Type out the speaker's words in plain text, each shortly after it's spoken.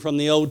from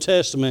the Old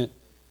Testament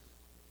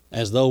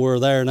as though we're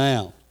there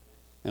now,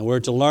 and we're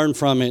to learn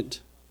from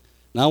it.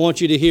 And I want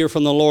you to hear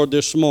from the Lord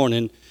this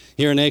morning.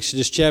 Here in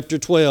Exodus chapter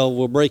 12,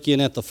 we'll break in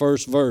at the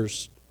first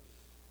verse.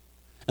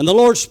 And the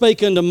Lord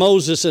spake unto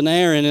Moses and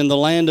Aaron in the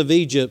land of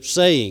Egypt,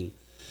 saying,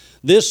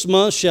 This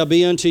month shall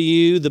be unto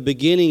you the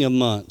beginning of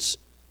months,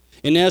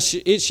 and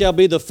it shall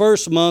be the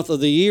first month of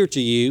the year to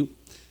you.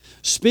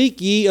 Speak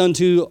ye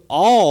unto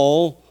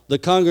all the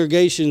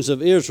congregations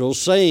of Israel,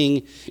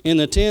 saying, In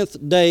the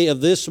 10th day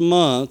of this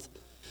month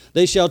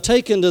they shall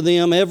take unto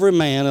them every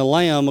man a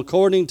lamb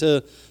according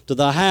to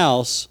the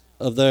house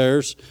of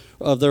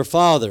their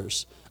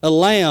fathers, a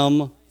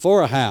lamb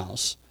for a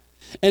house.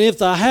 And if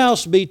the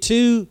house be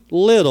too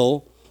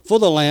little for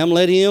the lamb,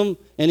 let him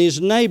and his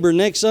neighbor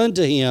next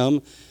unto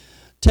him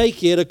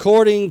take it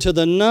according to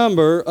the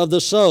number of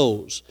the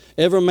souls.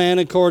 Every man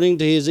according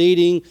to his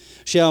eating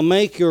shall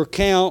make your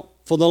count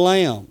for the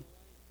lamb.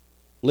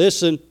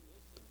 Listen,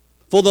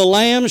 for the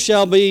lamb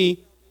shall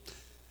be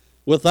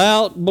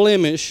without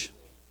blemish,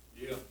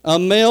 a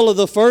male of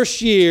the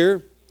first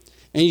year,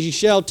 and you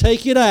shall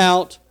take it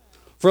out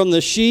from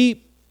the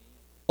sheep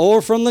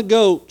or from the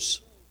goats,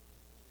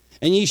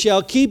 and ye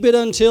shall keep it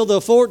until the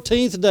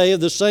 14th day of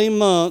the same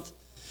month,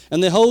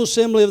 and the whole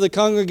assembly of the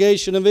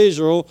congregation of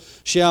Israel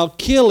shall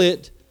kill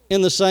it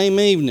in the same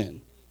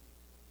evening.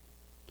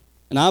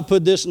 And I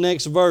put this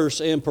next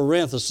verse in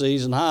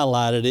parentheses and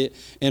highlighted it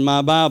in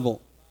my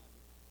Bible.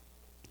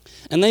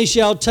 And they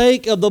shall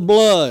take of the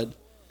blood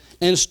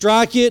and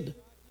strike it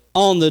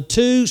on the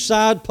two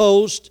side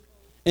posts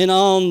and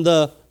on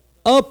the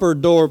upper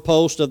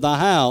doorpost of the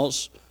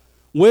house,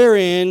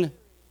 wherein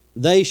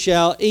they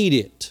shall eat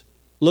it.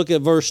 Look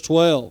at verse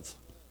 12.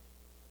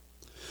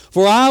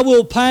 For I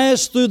will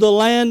pass through the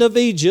land of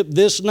Egypt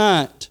this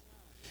night,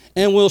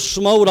 and will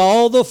smote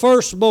all the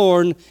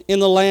firstborn in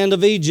the land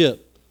of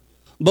Egypt,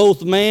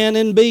 both man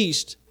and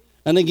beast,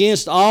 and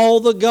against all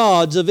the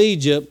gods of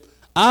Egypt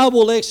I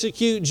will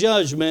execute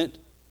judgment.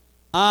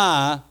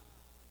 I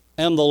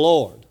am the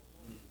Lord.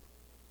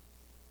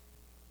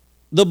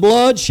 The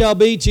blood shall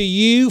be to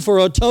you for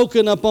a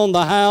token upon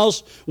the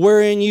house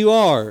wherein you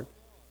are.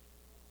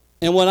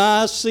 And when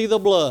I see the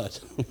blood,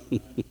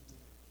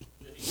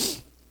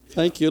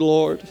 thank you,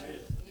 Lord.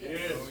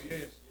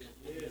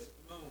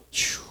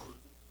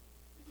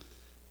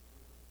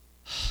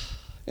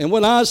 And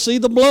when I see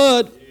the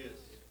blood,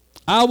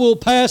 I will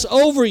pass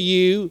over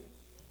you,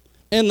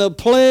 and the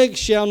plague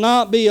shall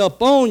not be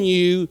upon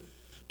you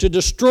to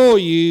destroy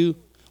you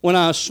when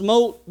I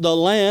smote the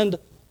land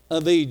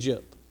of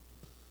Egypt.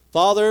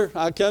 Father,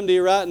 I come to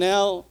you right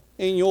now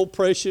in your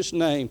precious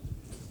name.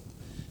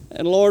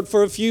 And Lord,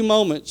 for a few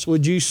moments,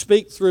 would you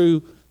speak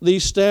through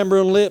these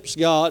stammering lips,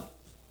 God?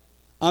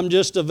 I'm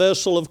just a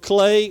vessel of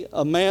clay,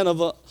 a man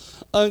of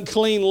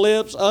unclean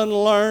lips,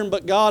 unlearned.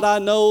 But God, I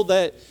know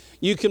that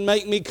you can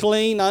make me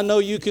clean. I know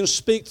you can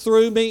speak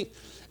through me.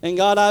 And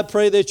God, I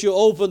pray that you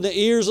open the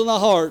ears and the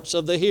hearts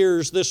of the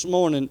hearers this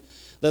morning,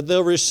 that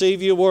they'll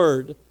receive your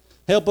word.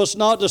 Help us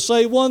not to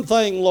say one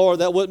thing, Lord,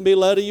 that wouldn't be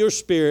led of your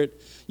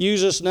Spirit.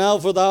 Use us now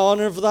for thy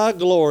honor and for thy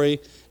glory,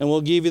 and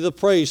we'll give you the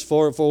praise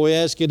for it, for we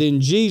ask it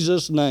in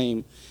Jesus'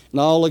 name. And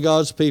all of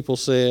God's people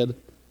said,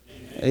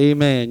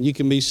 Amen. You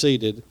can be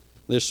seated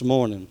this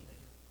morning.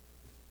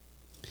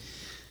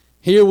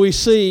 Here we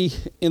see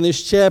in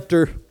this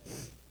chapter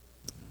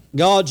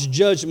God's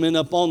judgment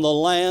upon the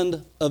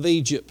land of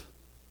Egypt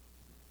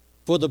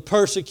for the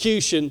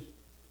persecution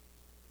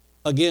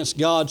against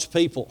God's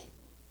people.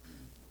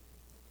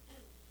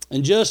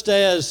 And just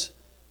as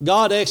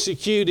God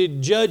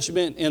executed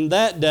judgment in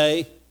that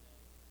day,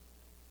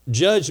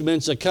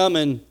 judgments are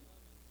coming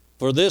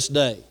for this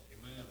day.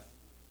 Amen.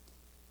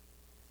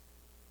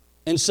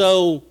 And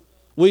so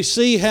we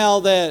see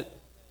how that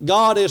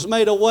God has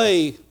made a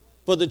way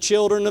for the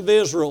children of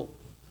Israel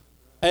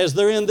as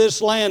they're in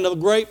this land of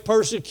great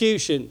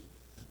persecution.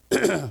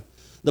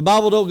 The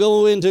Bible don't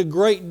go into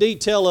great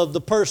detail of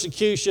the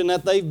persecution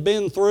that they've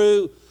been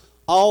through,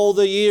 all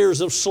the years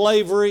of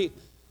slavery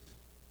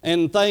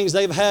and things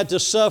they've had to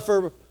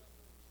suffer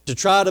to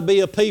try to be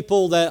a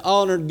people that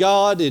honored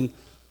God, and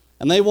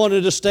they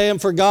wanted to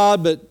stand for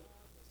God, but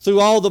through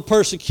all the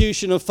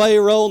persecution of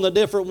Pharaoh and the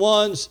different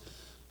ones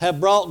have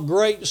brought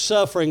great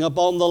suffering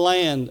upon the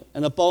land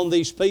and upon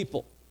these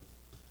people.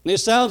 And it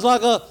sounds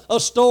like a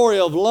story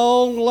of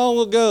long, long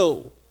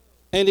ago,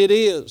 and it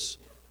is.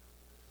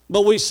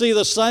 But we see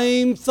the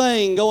same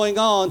thing going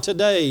on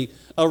today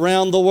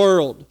around the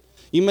world.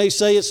 You may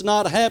say it's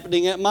not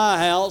happening at my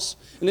house,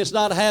 and it's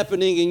not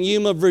happening in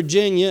Yuma,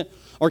 Virginia,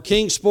 or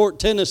Kingsport,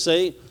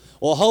 Tennessee.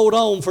 Well, hold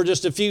on for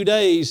just a few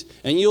days,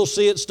 and you'll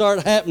see it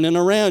start happening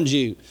around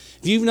you.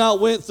 If you've not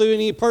went through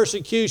any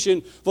persecution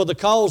for the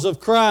cause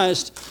of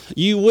Christ,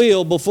 you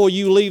will before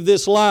you leave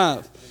this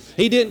life.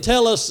 He didn't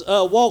tell us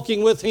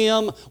walking with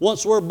Him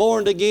once we're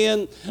born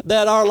again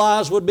that our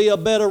lives would be a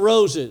bed of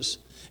roses.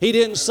 He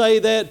didn't say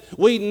that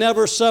we'd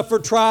never suffer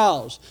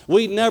trials.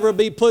 We'd never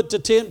be put to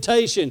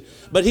temptation.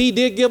 But He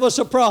did give us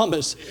a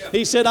promise.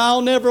 He said,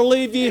 I'll never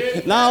leave you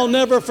and I'll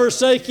never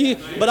forsake you,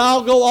 but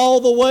I'll go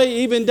all the way,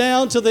 even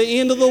down to the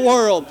end of the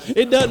world.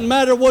 It doesn't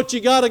matter what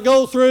you got to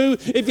go through.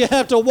 If you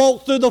have to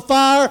walk through the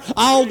fire,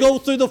 I'll go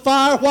through the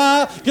fire.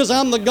 Why? Because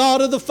I'm the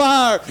God of the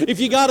fire. If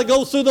you got to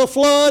go through the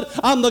flood,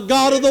 I'm the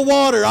God of the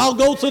water. I'll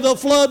go through the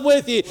flood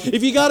with you.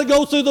 If you got to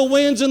go through the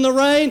winds and the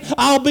rain,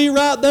 I'll be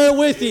right there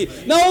with you.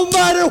 No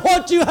matter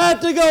what you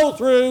have to go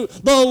through,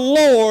 the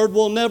Lord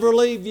will never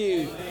leave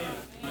you.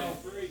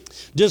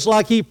 Just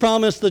like He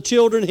promised the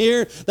children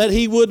here that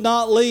He would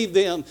not leave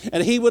them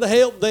and He would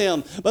help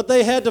them. But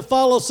they had to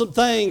follow some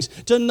things,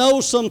 to know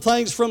some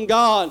things from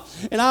God.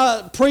 And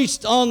I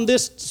preached on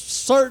this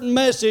certain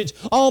message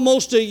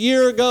almost a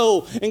year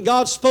ago. And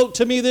God spoke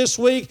to me this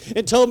week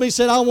and told me,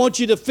 said, I want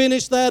you to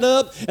finish that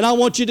up and I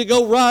want you to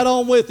go right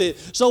on with it.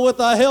 So with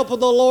the help of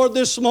the Lord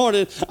this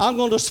morning, I'm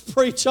going to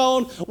preach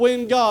on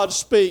when God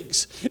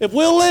speaks. If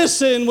we'll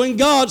listen when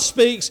God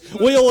speaks,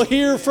 we'll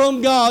hear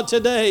from God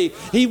today.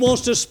 He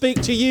wants to speak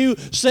to you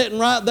sitting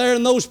right there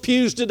in those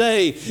pews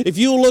today. If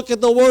you look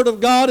at the Word of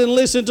God and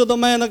listen to the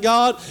man of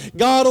God,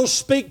 God will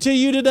speak to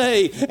you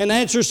today and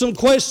answer some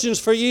questions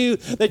for you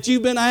that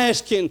you've been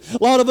asking.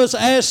 A lot of us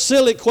ask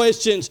silly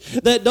questions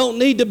that don't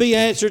need to be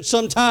answered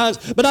sometimes,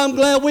 but I'm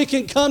glad we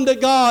can come to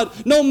God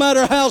no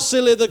matter how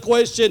silly the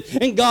question,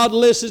 and God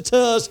listens to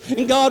us,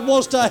 and God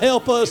wants to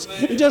help us.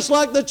 And just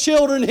like the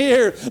children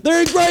here,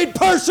 they're in great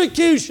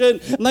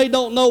persecution, and they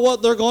don't know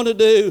what they're going to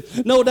do.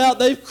 No doubt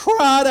they've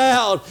cried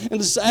out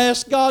and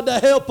asked God to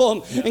help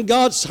them, and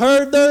God's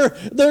heard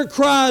their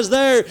cries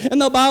there.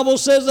 And the Bible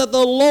says that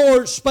the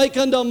Lord spake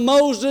unto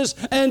Moses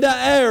and to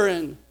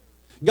Aaron.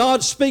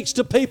 God speaks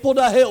to people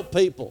to help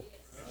people.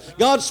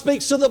 God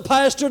speaks to the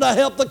pastor to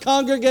help the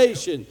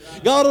congregation.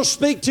 God will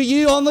speak to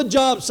you on the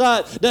job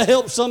site to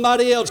help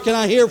somebody else. Can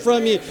I hear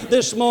from you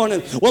this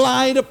morning? Well,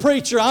 I ain't a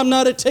preacher. I'm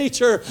not a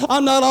teacher.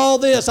 I'm not all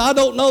this. I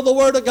don't know the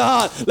Word of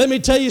God. Let me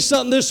tell you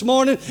something this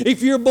morning.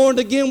 If you're born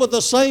again with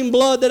the same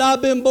blood that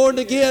I've been born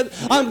again,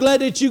 I'm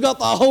glad that you got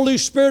the Holy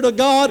Spirit of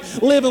God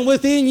living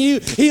within you.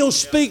 He'll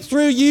speak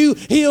through you.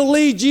 He'll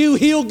lead you.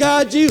 He'll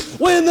guide you.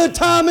 When the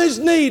time is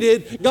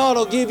needed, God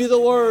will give you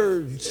the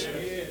words.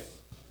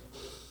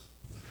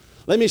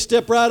 Let me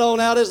step right on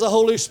out as the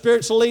Holy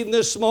Spirit's leading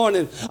this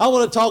morning. I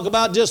want to talk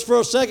about just for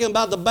a second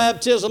about the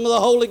baptism of the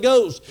Holy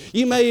Ghost.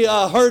 You may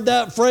have heard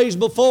that phrase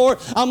before.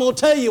 I'm going to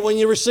tell you, when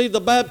you receive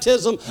the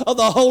baptism of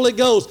the Holy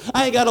Ghost,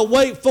 I ain't got to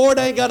wait for it.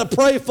 I ain't got to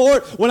pray for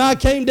it. When I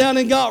came down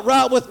and got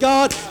right with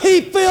God,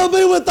 He filled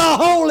me with the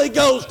Holy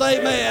Ghost.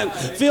 Amen.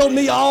 Filled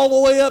me all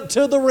the way up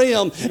to the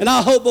rim. And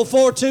I hope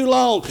before too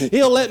long,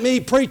 He'll let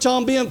me preach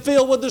on being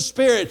filled with the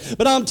Spirit.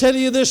 But I'm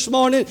telling you this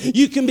morning,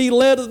 you can be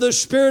led of the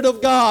Spirit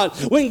of God.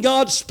 When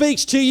God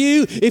speaks to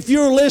you, if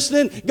you're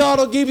listening, God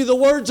will give you the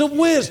words of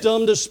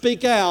wisdom to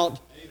speak out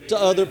to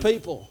other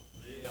people.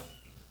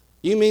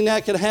 You mean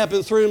that could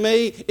happen through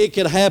me? It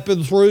could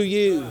happen through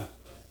you.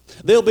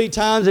 There'll be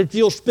times that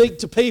you'll speak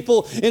to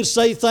people and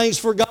say things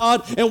for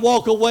God and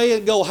walk away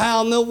and go,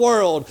 how in the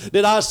world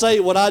did I say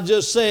what I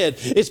just said?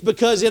 It's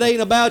because it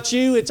ain't about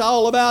you, it's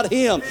all about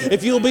Him.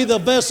 If you'll be the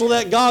vessel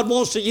that God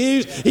wants to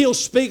use, He'll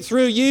speak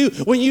through you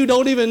when you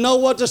don't even know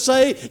what to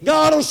say.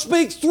 God will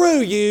speak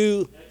through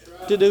you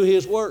to do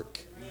His work.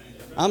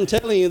 I'm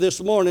telling you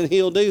this morning,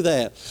 He'll do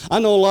that. I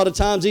know a lot of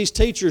times these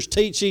teachers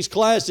teach these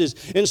classes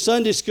in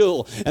Sunday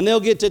school, and they'll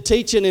get to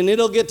teaching, and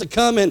it'll get to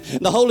coming,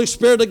 and the Holy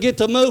Spirit will get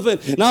to moving,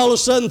 and all of a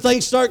sudden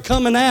things start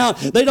coming out.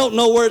 They don't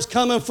know where it's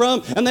coming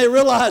from, and they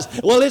realize,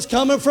 well, it's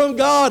coming from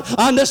God.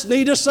 I just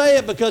need to say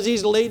it because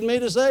He's leading me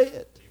to say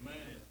it. Amen.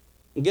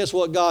 And guess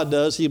what God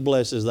does? He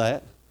blesses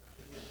that.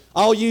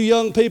 All you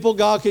young people,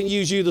 God can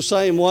use you the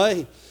same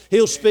way.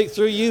 He'll speak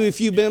through you.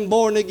 If you've been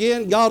born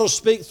again, God will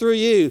speak through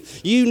you.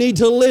 You need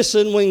to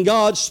listen when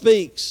God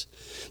speaks.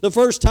 The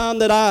first time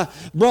that I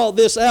brought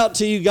this out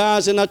to you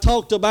guys and I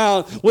talked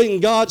about when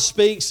God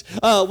speaks,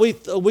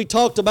 we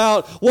talked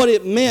about what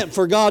it meant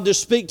for God to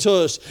speak to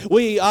us.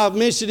 I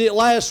mentioned it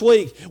last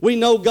week. We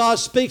know God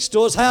speaks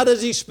to us. How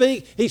does He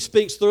speak? He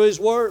speaks through His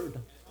Word.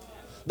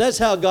 That's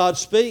how God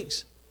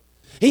speaks.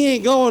 He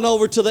ain't going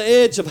over to the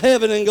edge of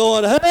heaven and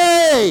going,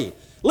 hey,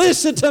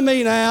 listen to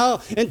me now,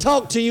 and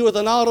talk to you with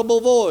an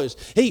audible voice.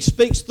 He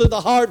speaks through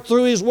the heart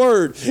through His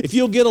Word. If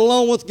you'll get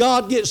alone with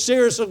God, get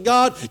serious with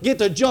God, get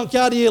the junk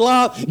out of your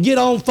life, get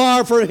on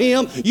fire for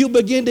Him, you'll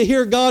begin to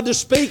hear God to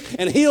speak,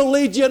 and He'll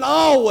lead you in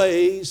all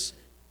ways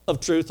of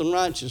truth and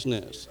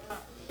righteousness.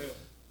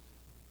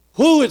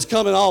 Who is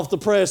coming off the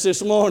press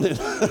this morning?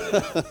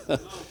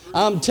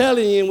 I'm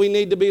telling you, we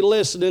need to be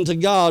listening to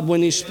God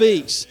when He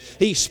speaks.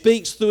 He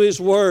speaks through His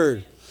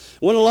Word.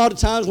 When a lot of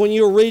times when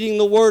you're reading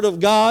the Word of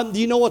God, do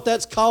you know what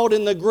that's called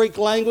in the Greek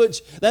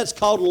language? That's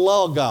called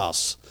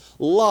logos.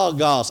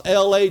 Logos,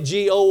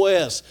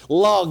 L-A-G-O-S,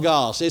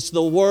 Logos. It's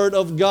the Word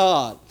of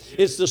God.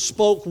 It's the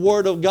spoke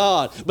Word of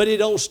God. But it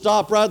don't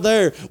stop right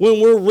there.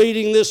 When we're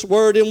reading this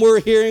Word and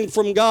we're hearing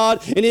from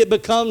God and it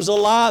becomes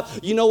alive,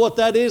 you know what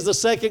that is? The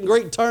second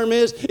Greek term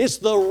is, it's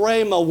the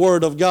Rhema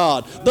Word of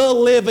God, the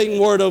living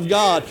Word of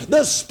God,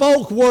 the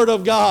spoke Word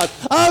of God.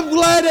 I'm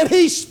glad that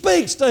He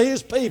speaks to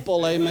His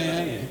people.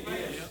 Amen.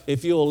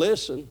 If you'll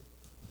listen.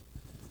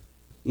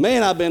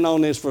 Man, I've been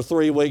on this for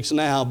 3 weeks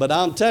now, but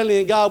I'm telling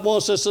you, God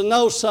wants us to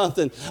know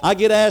something. I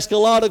get asked a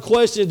lot of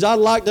questions. I'd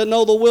like to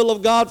know the will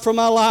of God for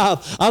my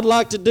life. I'd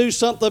like to do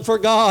something for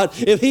God.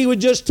 If He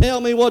would just tell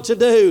me what to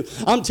do.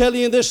 I'm telling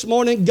you this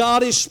morning,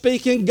 God is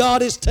speaking,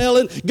 God is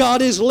telling,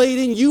 God is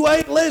leading. You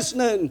ain't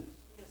listening.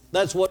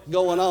 That's what's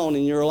going on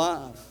in your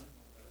life.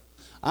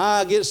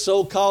 I get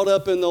so caught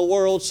up in the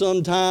world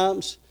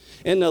sometimes,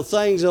 in the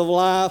things of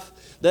life,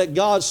 that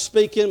God's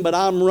speaking, but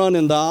I'm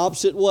running the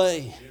opposite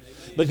way.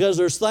 Because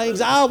there's things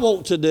I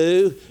want to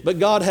do, but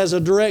God has a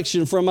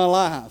direction for my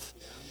life.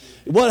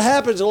 What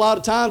happens a lot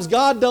of times,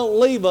 God don't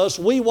leave us,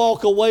 we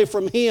walk away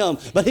from Him.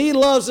 But He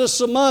loves us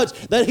so much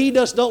that He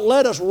just don't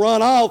let us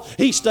run off.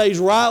 He stays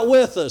right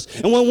with us.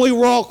 And when we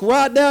walk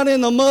right down in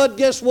the mud,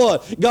 guess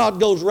what? God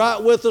goes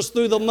right with us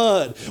through the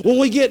mud. When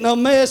we get in a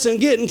mess and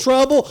get in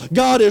trouble,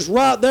 God is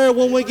right there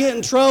when we get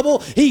in trouble.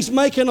 He's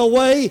making a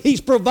way.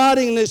 He's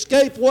providing an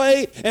escape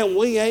way, and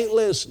we ain't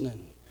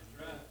listening.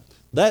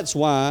 That's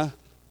why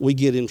we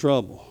get in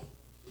trouble.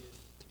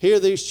 Here,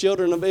 these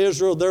children of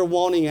Israel, they're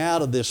wanting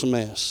out of this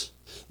mess.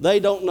 They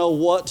don't know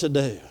what to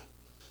do.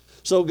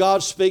 So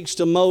God speaks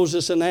to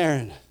Moses and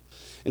Aaron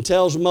and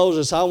tells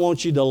Moses, I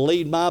want you to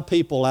lead my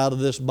people out of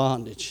this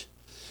bondage.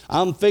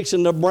 I'm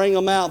fixing to bring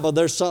them out, but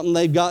there's something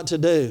they've got to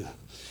do.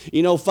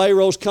 You know,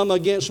 Pharaoh's come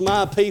against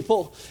my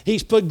people.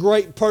 He's put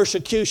great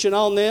persecution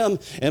on them.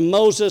 And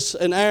Moses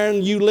and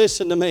Aaron, you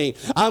listen to me.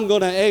 I'm going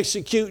to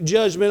execute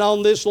judgment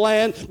on this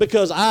land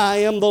because I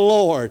am the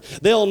Lord.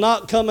 They'll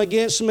not come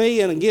against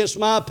me and against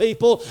my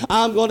people.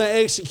 I'm going to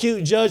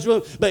execute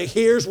judgment. But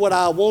here's what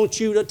I want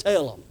you to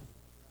tell them.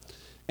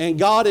 And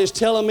God is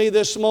telling me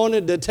this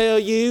morning to tell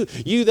you,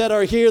 you that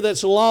are here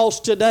that's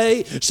lost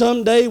today,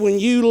 someday when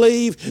you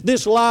leave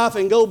this life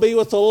and go be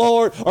with the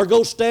Lord or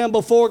go stand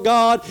before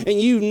God and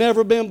you've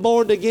never been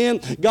born again,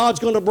 God's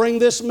going to bring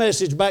this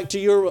message back to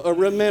your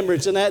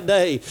remembrance in that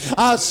day.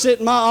 I sit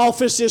in my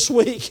office this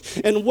week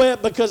and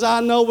wept because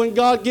I know when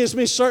God gives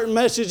me certain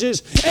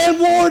messages and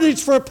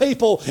warnings for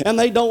people and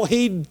they don't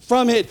heed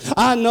from it,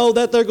 I know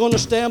that they're going to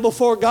stand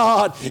before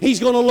God.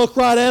 He's going to look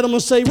right at them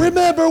and say,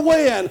 remember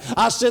when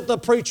I sent the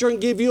preacher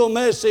and give you a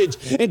message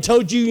and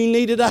told you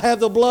needed to have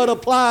the blood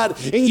applied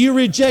and you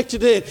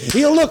rejected it.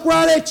 He'll look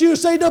right at you and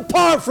say,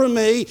 depart from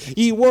me,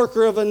 ye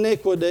worker of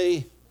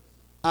iniquity.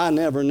 I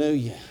never knew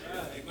you.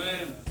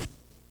 Amen.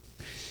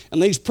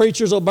 And these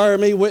preachers will bear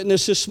me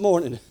witness this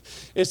morning.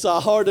 It's the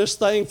hardest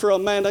thing for a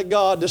man of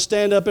God to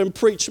stand up and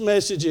preach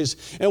messages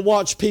and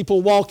watch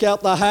people walk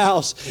out the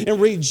house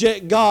and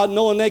reject God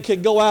knowing they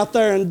could go out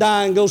there and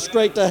die and go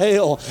straight to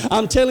hell.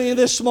 I'm telling you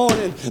this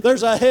morning,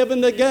 there's a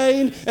heaven to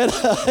gain and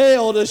a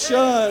hell to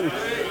shun.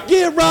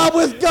 Get right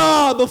with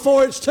God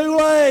before it's too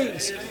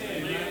late.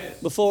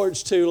 Before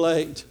it's too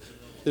late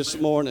this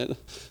morning.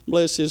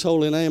 Bless His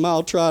holy name.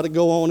 I'll try to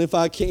go on if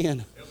I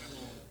can.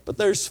 But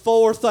there's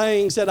 4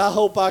 things that I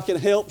hope I can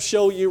help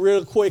show you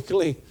real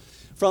quickly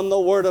from the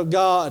Word of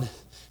God,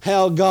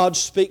 how God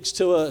speaks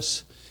to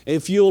us.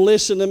 If you'll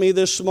listen to me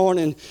this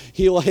morning,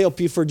 He'll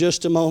help you for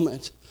just a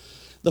moment.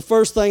 The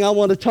first thing I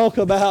want to talk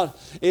about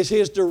is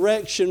His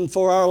direction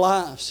for our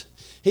lives.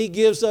 He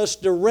gives us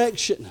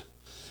direction.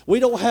 We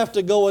don't have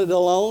to go it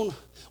alone.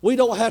 We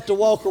don't have to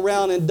walk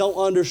around and don't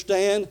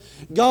understand.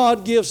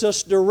 God gives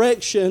us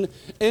direction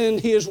in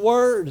His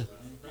Word.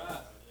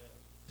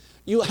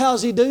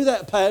 How's He do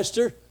that,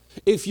 Pastor?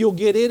 If you'll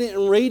get in it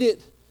and read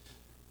it.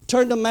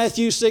 Turn to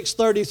Matthew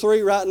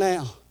 6:33 right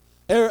now.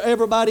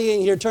 Everybody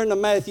in here, turn to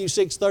Matthew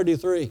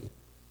 6:33.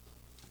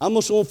 I'm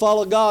just going to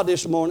follow God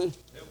this morning.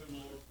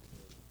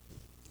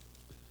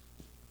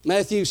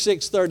 Matthew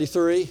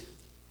 6:33.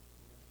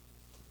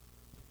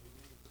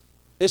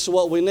 This is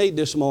what we need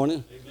this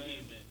morning. Amen.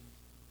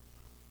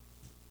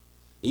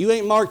 You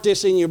ain't marked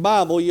this in your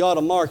Bible, you ought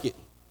to mark it.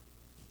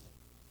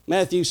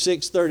 Matthew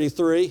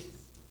 6:33.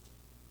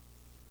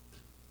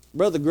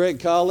 Brother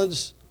Greg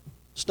Collins,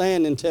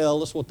 stand and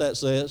tell us what that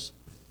says.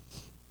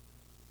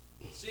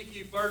 Seek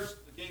ye first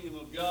the kingdom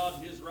of God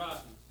and His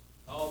righteousness.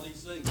 All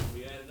these things will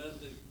be added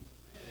unto you.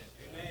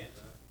 Amen.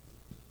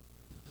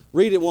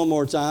 Read it one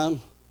more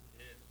time.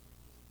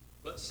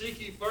 But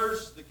seek ye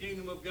first the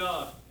kingdom of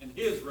God and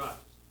His righteousness.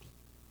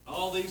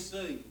 All these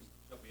things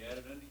shall be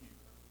added unto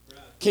you.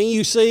 Can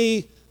you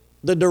see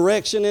the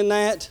direction in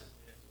that?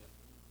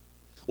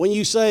 When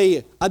you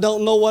say, I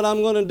don't know what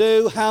I'm going to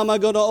do, how am I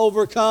going to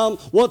overcome,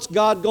 what's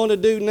God going to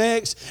do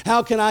next,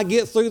 how can I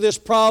get through this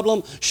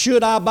problem,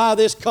 should I buy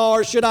this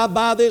car, should I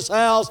buy this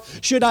house,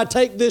 should I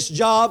take this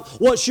job,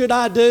 what should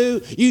I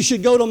do? You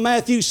should go to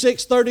Matthew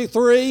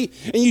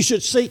 6:33 and you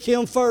should seek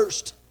Him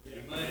first.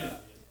 Amen.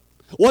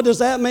 What does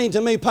that mean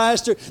to me,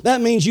 Pastor?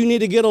 That means you need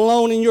to get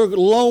alone in your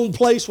lone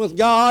place with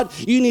God.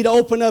 You need to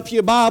open up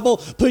your Bible,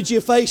 put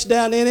your face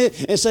down in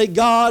it, and say,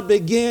 God,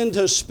 begin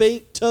to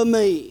speak to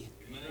me.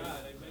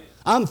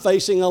 I'm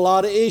facing a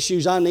lot of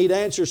issues I need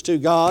answers to,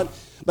 God.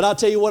 But I'll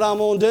tell you what I'm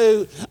going to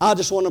do. I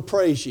just want to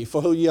praise you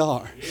for who you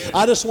are.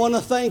 I just want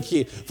to thank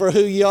you for who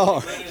you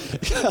are.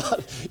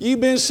 God, you've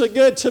been so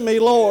good to me,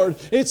 Lord.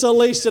 It's the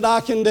least that I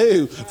can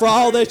do for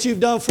all that you've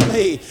done for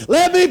me.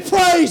 Let me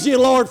praise you,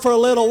 Lord, for a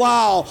little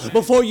while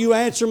before you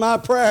answer my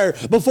prayer,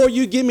 before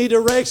you give me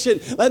direction.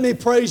 Let me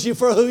praise you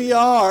for who you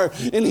are.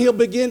 And He'll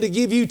begin to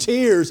give you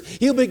tears.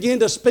 He'll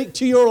begin to speak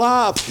to your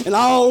life. And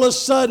all of a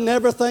sudden,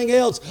 everything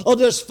else will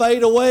just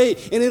fade away.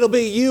 And it'll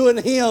be you and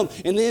Him.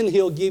 And then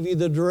He'll give you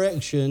the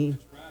direction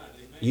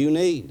you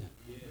need.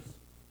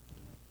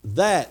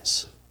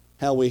 That's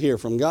how we hear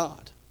from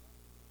God.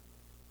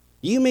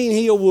 You mean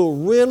He will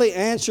really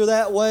answer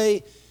that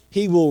way?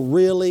 He will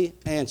really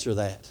answer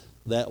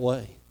that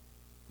way.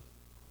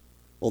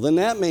 Well, then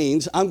that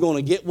means I'm going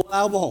to get what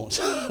I want.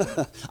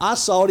 I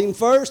sought Him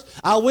first.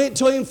 I went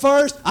to Him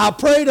first. I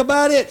prayed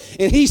about it,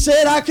 and He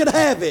said I could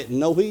have it.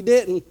 No, He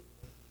didn't.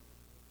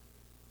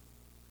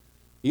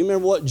 You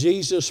remember what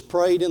Jesus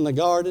prayed in the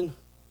garden?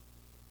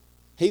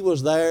 He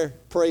was there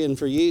praying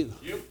for you.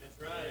 Yep,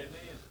 that's right.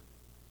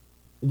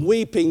 Amen.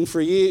 Weeping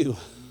for you.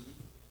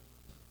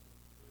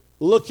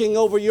 Looking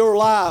over your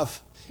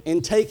life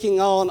and taking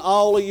on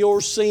all of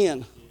your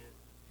sin.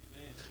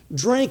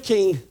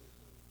 Drinking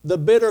the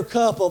bitter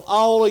cup of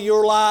all of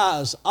your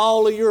lies,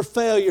 all of your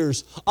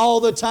failures, all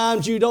the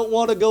times you don't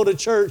want to go to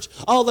church,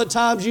 all the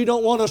times you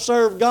don't want to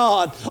serve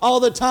God,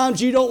 all the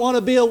times you don't want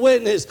to be a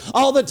witness,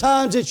 all the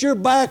times that you're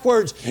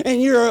backwards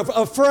and you're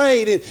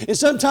afraid and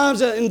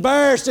sometimes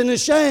embarrassed and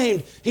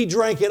ashamed. He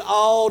drank it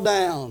all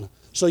down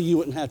so you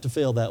wouldn't have to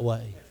feel that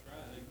way.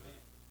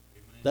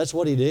 That's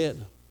what He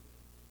did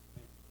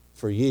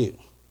for you.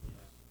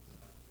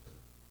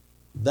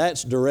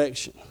 That's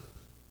direction.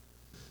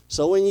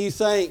 So when you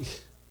think,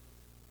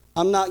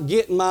 I'm not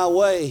getting my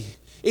way,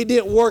 it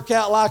didn't work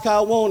out like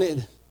I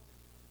wanted,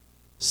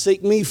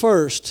 seek me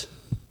first,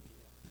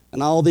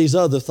 and all these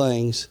other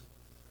things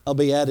will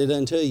be added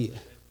unto you.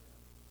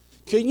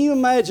 Can you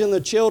imagine the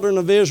children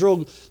of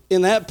Israel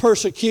in that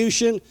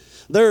persecution?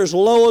 They're as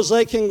low as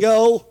they can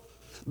go.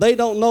 They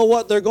don't know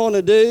what they're going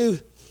to do,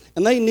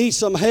 and they need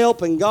some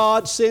help, and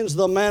God sends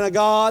the man of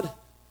God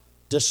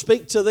to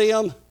speak to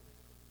them.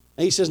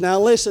 And He says, now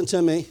listen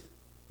to me.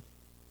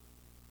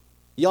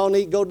 Y'all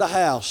need to go to the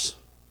house.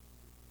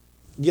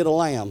 Get a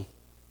lamb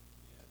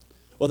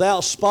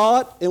without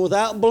spot and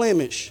without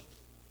blemish,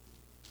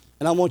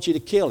 and I want you to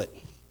kill it.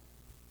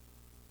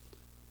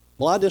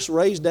 Well, I just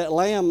raised that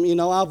lamb. You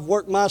know, I've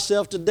worked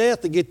myself to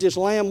death to get this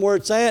lamb where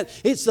it's at.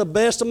 It's the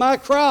best of my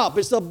crop.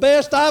 It's the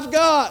best I've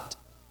got.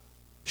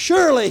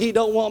 Surely He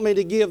don't want me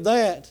to give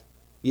that.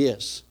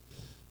 Yes,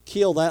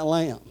 kill that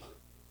lamb.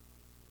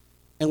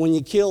 And when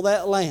you kill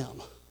that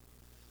lamb,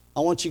 I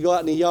want you to go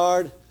out in the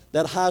yard.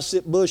 That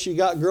hyssop bush you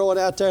got growing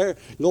out there,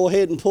 go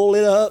ahead and pull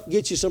it up,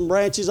 get you some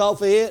branches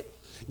off of it,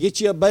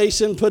 get you a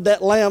basin, put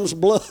that lamb's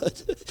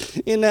blood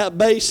in that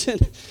basin,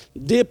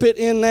 dip it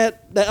in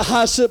that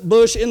hyssop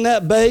bush in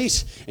that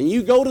base, and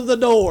you go to the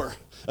door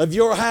of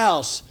your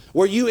house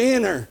where you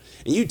enter,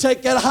 and you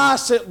take that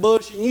hyssop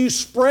bush and you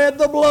spread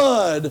the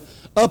blood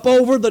up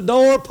over the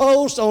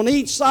doorpost on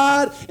each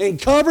side and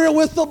cover it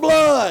with the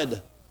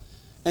blood,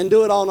 and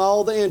do it on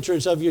all the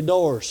entrance of your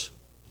doors.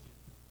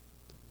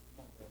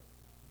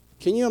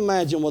 Can you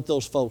imagine what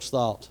those folks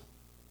thought?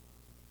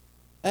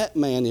 That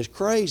man is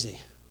crazy.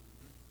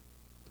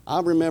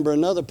 I remember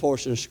another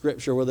portion of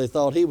Scripture where they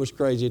thought he was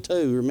crazy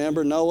too.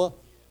 Remember Noah?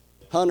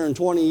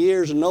 120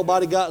 years and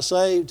nobody got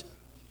saved.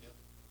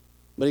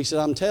 But he said,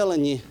 I'm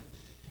telling you,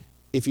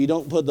 if you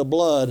don't put the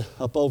blood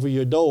up over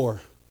your door,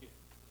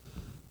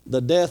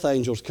 the death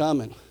angel's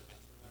coming.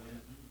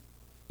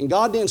 And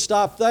God didn't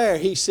stop there.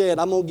 He said,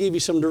 I'm going to give you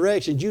some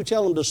directions. You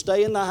tell them to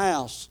stay in the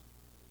house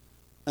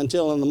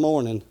until in the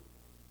morning.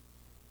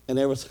 And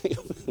everything.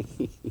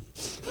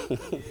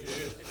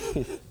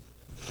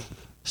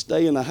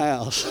 Stay in the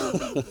house.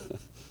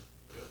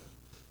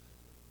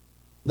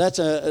 That's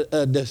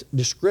a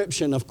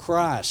description of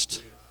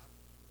Christ.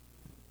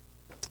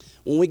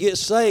 When we get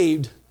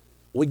saved,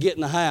 we get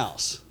in the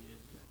house.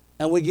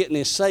 And we get in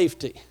His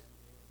safety.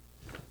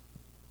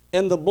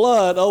 And the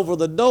blood over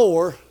the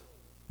door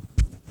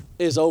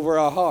is over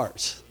our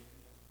hearts.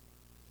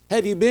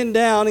 Have you been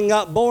down and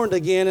got born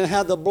again and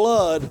had the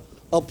blood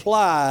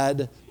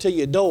applied to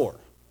your door?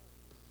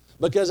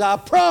 Because I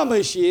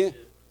promise you,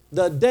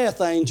 the death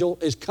angel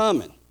is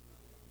coming.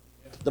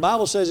 The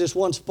Bible says it's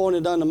once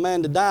appointed unto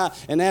man to die,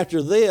 and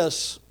after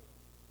this,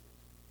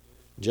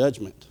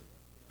 judgment.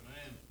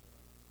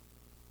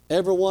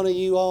 Every one of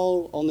you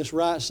all on this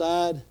right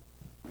side,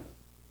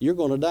 you're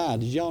going to die.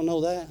 Did y'all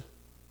know that?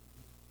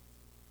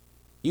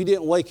 You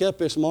didn't wake up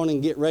this morning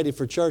and get ready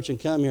for church and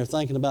come here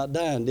thinking about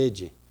dying, did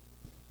you?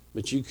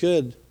 But you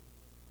could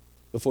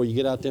before you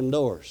get out them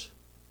doors.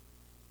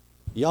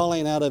 Y'all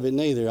ain't out of it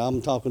neither.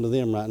 I'm talking to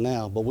them right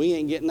now, but we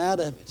ain't getting out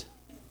of it.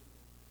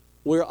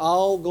 We're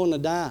all going to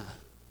die.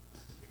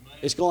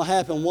 It's going to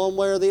happen one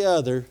way or the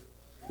other.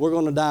 We're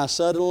going to die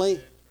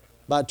suddenly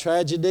by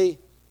tragedy,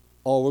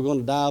 or we're going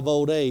to die of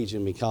old age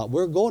and be caught.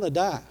 We're going to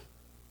die,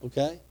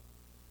 okay?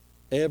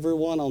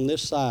 Everyone on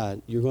this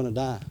side, you're going to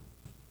die.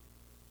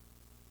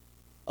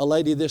 A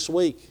lady this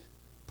week,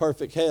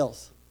 perfect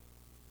health.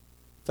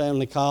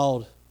 Family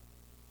called.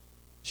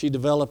 She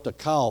developed a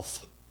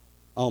cough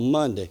on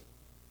Monday.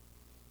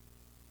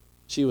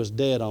 She was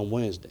dead on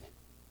Wednesday,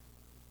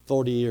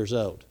 40 years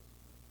old.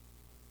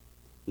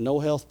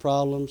 No health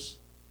problems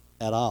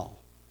at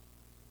all.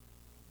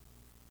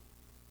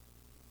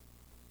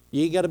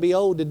 You ain't got to be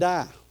old to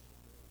die.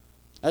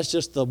 That's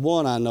just the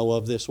one I know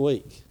of this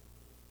week.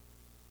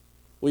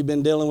 We've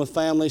been dealing with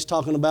families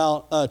talking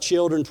about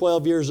children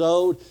 12 years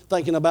old,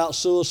 thinking about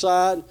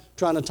suicide,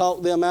 trying to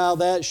talk them out of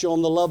that, show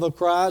them the love of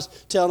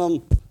Christ, tell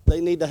them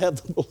they need to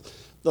have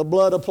the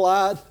blood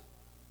applied.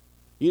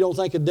 You don't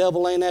think the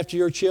devil ain't after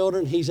your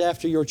children? He's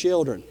after your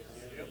children.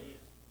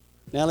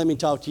 Now let me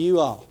talk to you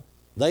all.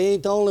 They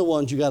ain't the only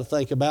ones you got to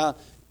think about.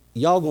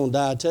 Y'all going to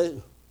die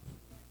too.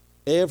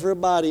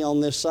 Everybody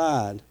on this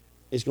side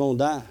is going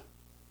to die.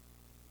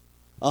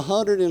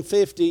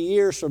 150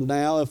 years from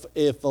now,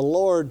 if the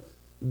Lord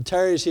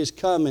tarries His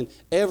coming,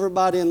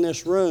 everybody in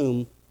this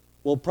room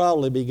will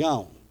probably be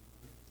gone.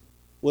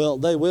 Well,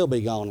 they will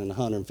be gone in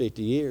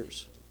 150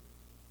 years.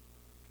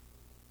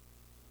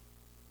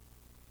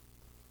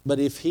 But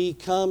if He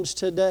comes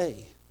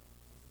today,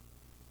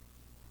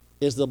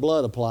 is the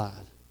blood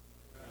applied?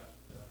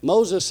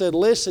 Moses said,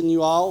 listen,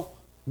 you all,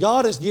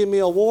 God has given me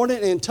a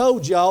warning and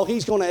told y'all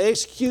He's going to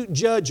execute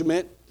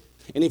judgment.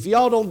 And if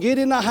y'all don't get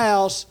in the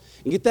house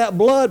and get that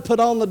blood put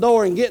on the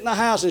door and get in the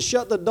house and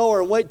shut the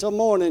door and wait till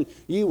morning,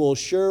 you will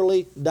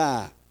surely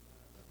die.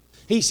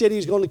 He said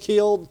He's going to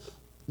kill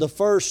the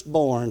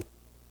firstborn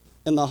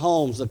in the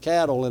homes, the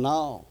cattle and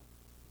all.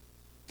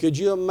 Could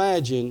you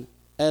imagine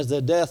as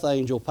the death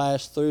angel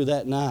passed through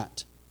that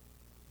night,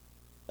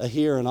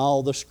 hearing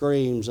all the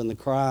screams and the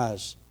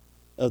cries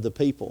of the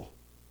people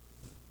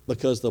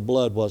because the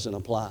blood wasn't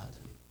applied?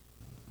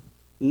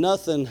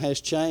 Nothing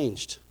has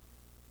changed.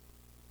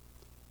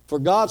 For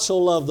God so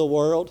loved the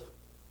world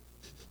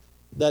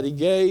that He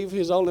gave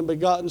His only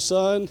begotten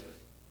Son,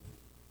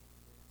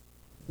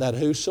 that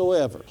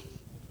whosoever,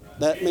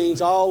 that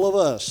means all of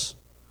us,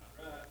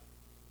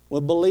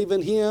 will believe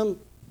in Him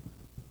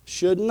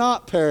should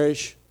not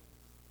perish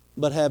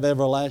but have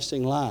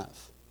everlasting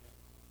life.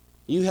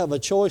 You have a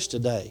choice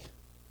today.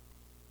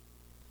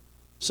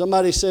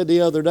 Somebody said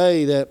the other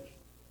day that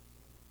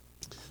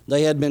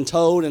they had been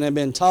told and had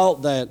been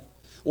taught that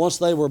once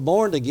they were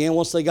born again,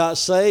 once they got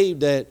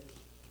saved, that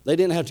they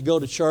didn't have to go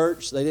to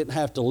church. They didn't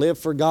have to live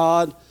for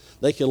God.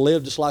 They could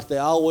live just like they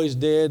always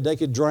did. They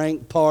could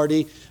drink,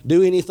 party,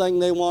 do anything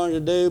they wanted to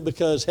do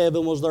because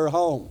heaven was their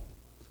home.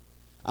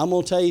 I'm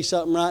going to tell you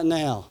something right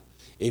now.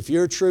 If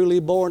you're truly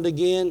born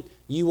again,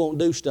 you won't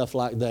do stuff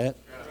like that.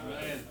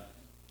 Amen.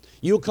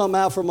 You'll come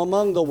out from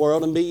among the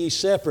world and be ye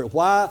separate.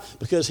 Why?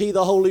 Because He,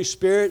 the Holy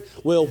Spirit,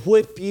 will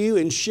whip you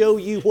and show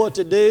you what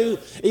to do,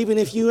 even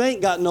if you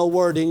ain't got no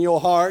word in your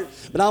heart.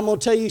 But I'm going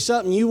to tell you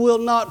something. You will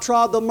not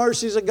trod the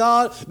mercies of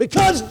God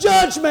because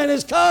judgment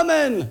is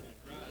coming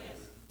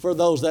for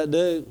those that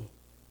do.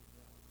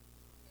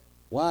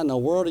 Why in the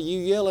world are you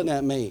yelling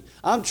at me?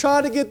 I'm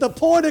trying to get the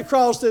point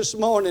across this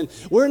morning.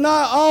 We're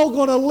not all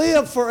going to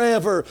live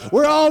forever.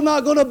 We're all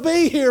not going to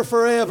be here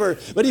forever.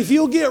 But if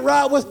you'll get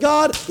right with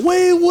God,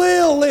 we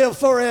will live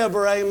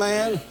forever.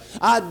 Amen.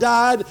 I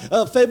died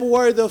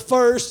February the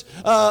 1st,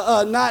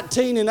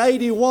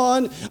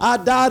 1981. I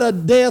died a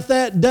death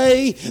that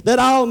day that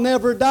I'll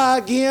never die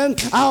again.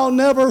 I'll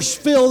never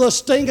feel the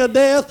sting of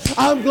death.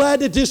 I'm glad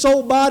that this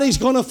old body's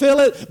going to feel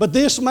it, but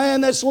this man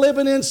that's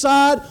living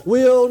inside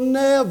will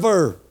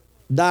never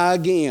die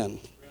again.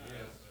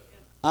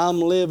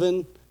 I'm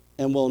living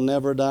and will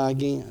never die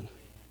again.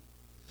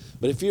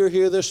 But if you're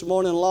here this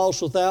morning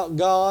lost without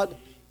God,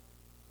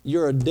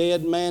 you're a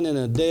dead man and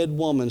a dead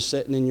woman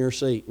sitting in your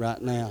seat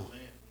right now.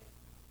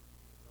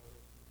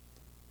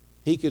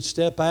 He could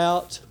step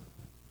out.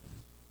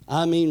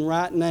 I mean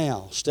right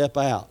now, step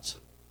out.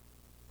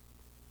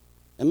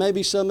 And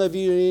maybe some of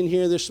you in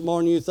here this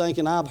morning, you're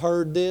thinking, I've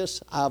heard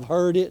this, I've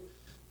heard it.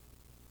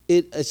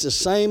 It's the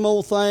same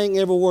old thing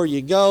everywhere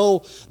you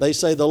go. They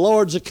say the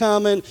Lord's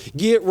a-coming,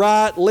 get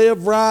right,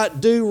 live right,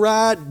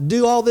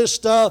 do all this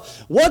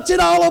stuff. What's it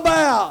all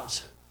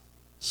about?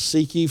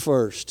 Seek ye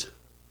first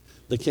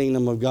the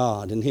kingdom of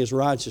God and His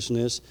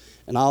righteousness,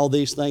 and all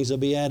these things will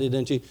be added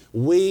unto you.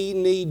 We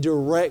need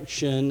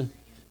direction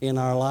in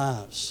our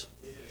lives.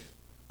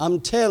 I'm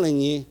telling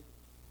you,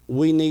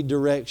 we need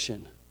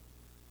direction.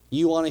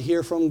 You want to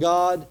hear from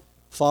God?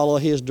 Follow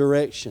His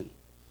direction.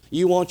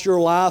 You want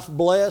your life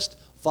blessed?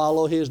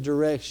 Follow His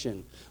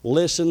direction.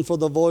 Listen for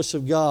the voice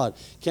of God.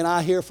 Can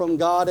I hear from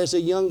God as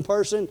a young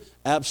person?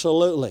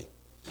 Absolutely.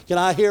 Can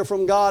I hear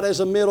from God as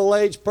a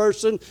middle-aged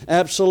person?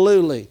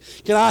 Absolutely.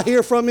 Can I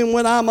hear from Him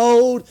when I'm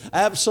old?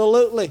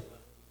 Absolutely.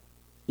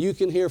 You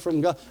can hear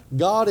from God.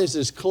 God is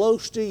as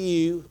close to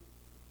you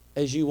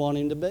as you want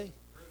Him to be.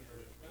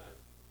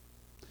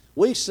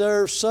 We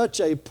serve such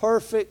a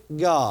perfect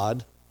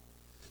God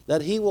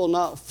that He will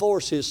not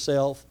force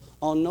Himself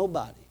on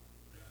nobody.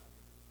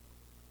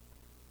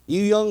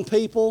 You young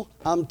people,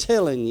 I'm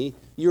telling you,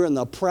 you're in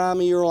the prime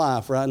of your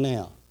life right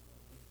now.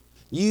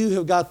 You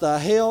have got the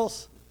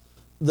health,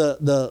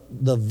 the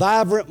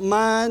vibrant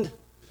mind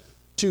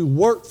to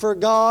work for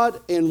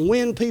God and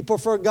win people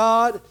for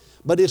God,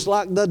 but it's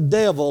like the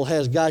devil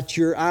has got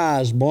your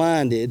eyes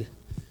blinded.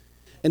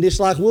 And it's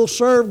like we'll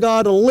serve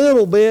God a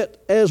little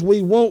bit as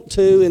we want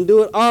to and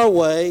do it our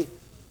way.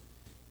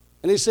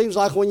 And it seems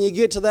like when you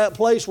get to that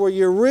place where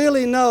you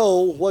really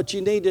know what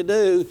you need to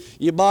do,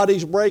 your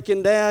body's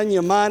breaking down,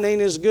 your mind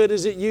ain't as good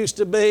as it used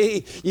to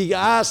be, your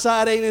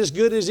eyesight ain't as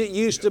good as it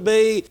used to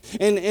be,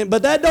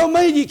 but that don't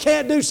mean you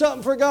can't do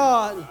something for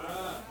God.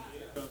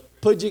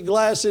 Put your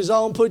glasses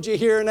on, put your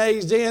hearing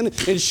aids in,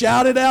 and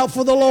shout it out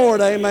for the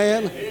Lord,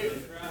 amen.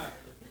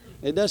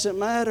 It doesn't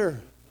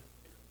matter.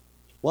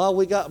 While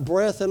we got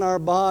breath in our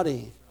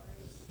body,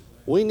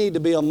 we need to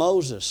be a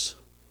Moses.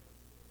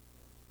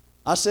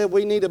 I said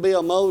we need to be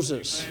a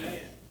Moses.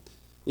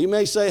 You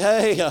may say,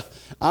 hey,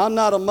 I'm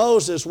not a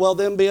Moses. Well,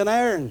 then be an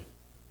Aaron.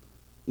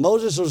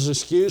 Moses'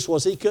 excuse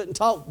was he couldn't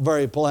talk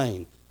very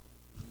plain.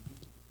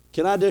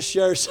 Can I just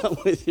share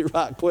something with you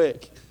right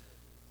quick?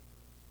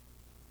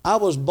 I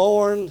was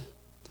born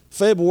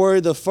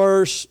February the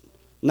 1st,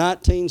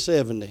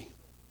 1970.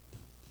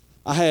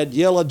 I had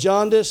yellow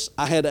jaundice.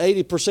 I had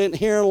 80%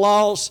 hearing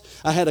loss.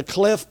 I had a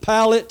cleft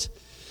palate.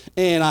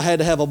 And I had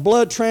to have a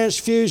blood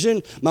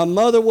transfusion. My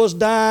mother was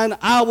dying.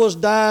 I was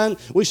dying.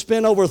 We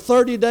spent over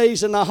 30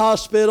 days in the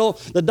hospital.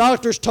 The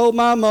doctors told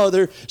my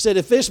mother, said,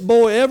 if this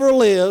boy ever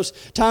lives,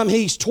 time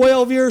he's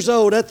 12 years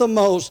old at the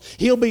most,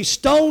 he'll be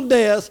stone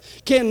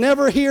deaf, can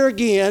never hear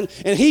again,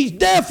 and he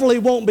definitely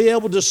won't be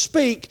able to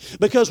speak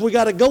because we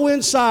got to go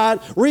inside,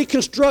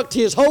 reconstruct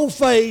his whole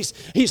face,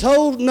 his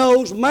whole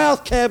nose,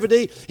 mouth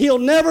cavity. He'll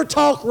never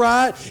talk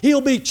right. He'll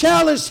be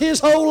challenged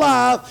his whole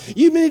life.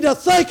 You need to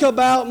think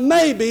about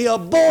maybe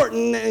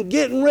aborting and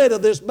getting rid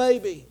of this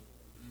baby.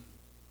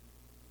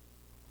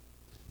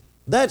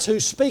 That's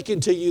who's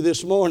speaking to you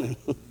this morning.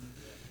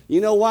 You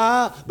know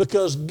why?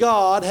 Because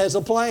God has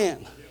a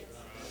plan.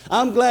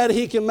 I'm glad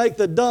He can make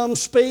the dumb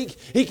speak.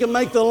 He can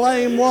make the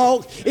lame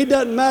walk. It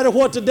doesn't matter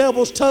what the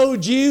devil's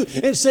told you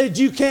and said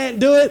you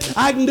can't do it.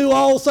 I can do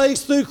all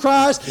things through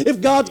Christ.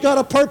 If God's got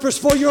a purpose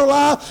for your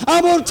life,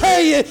 I'm going to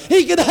tell you,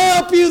 He can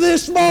help you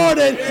this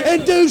morning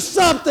and do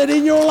something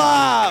in your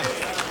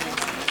life.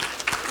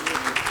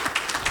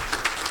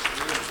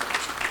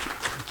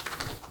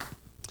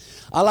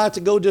 I like to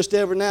go just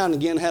every now and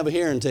again and have a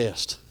hearing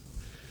test.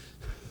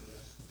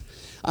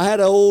 I had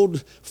an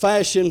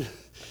old-fashioned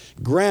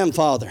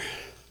grandfather.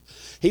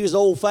 He was an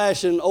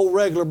old-fashioned, old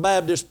regular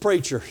Baptist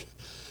preacher.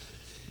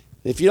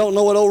 If you don't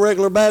know what old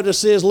regular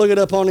Baptist is, look it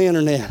up on the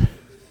internet. And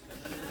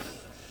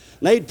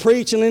they'd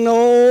preach and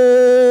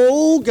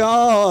oh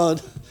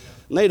God,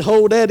 and they'd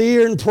hold that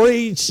ear and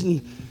preach.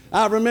 And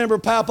I remember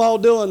Papa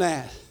doing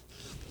that.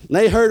 And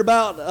they heard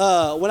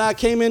about when I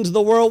came into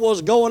the world what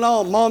was going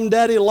on. Mom and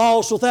Daddy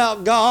lost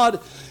without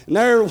God. And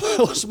there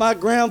was my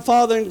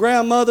grandfather and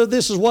grandmother.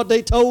 This is what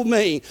they told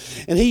me.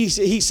 And he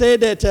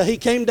said that he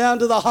came down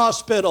to the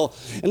hospital.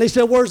 And they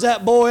said, where's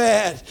that boy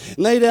at?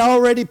 And they'd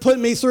already put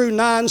me through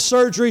 9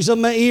 surgeries of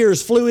my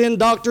ears. Flew in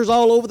doctors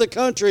all over the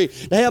country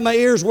to have my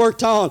ears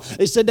worked on.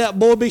 They said that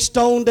boy be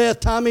stone deaf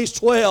time he's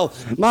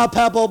 12. My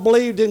papa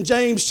believed in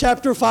James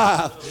chapter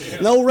 5.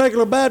 And the old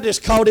regular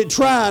Baptist called it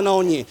trying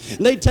on you.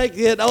 And they'd take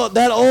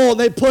that oil and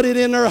they'd put it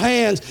in their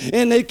hands.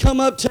 And they'd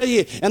come up to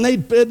you and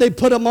they'd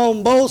put them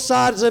on both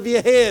sides of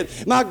your head.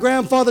 My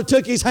grandfather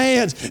took his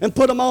hands and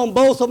put them on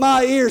both of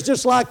my ears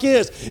just like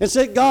this and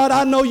said, God,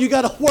 I know you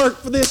got to work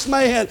for this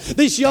man,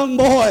 this young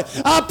boy.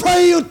 I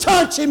pray you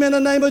touch him in the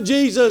name of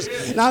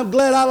Jesus. And I'm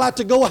glad I like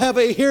to go have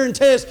a hearing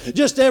test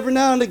just every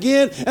now and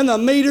again, and the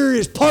meter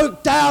is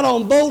poked out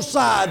on both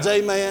sides.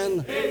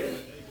 Amen.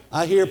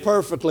 I hear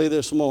perfectly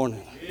this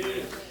morning.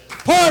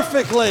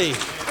 Perfectly.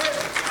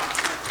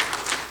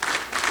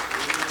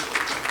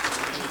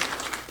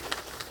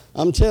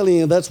 I'm telling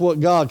you, that's what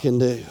God can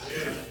do.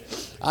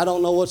 I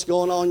don't know what's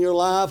going on in your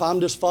life. I'm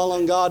just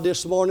following God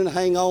this morning.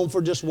 Hang on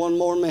for just one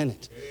more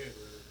minute.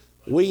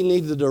 We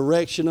need the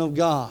direction of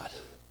God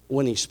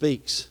when He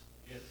speaks.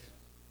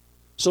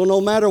 So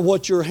no matter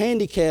what your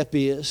handicap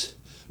is,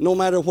 no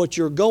matter what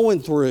you're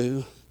going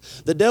through,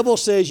 the devil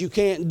says you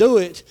can't do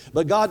it,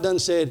 but God done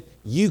said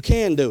you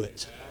can do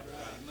it.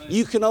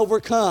 You can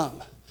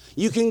overcome.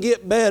 You can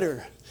get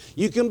better.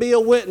 You can be a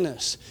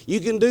witness. You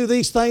can do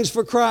these things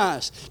for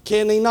Christ.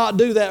 Can He not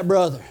do that,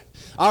 brother?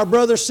 Our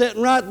brother's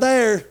sitting right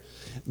there.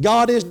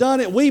 God has done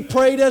it. We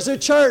prayed as a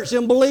church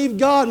and believed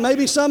God.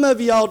 Maybe some of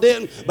y'all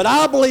didn't, but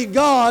I believe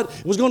God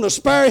was going to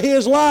spare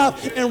his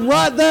life, and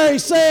right there he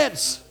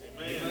sits.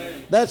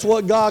 Amen. That's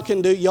what God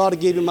can do. You ought to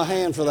give Him a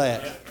hand for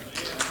that.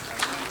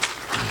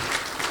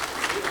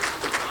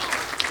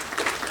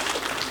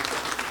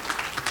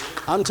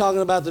 I'm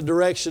talking about the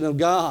direction of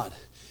God.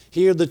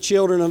 Here the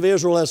children of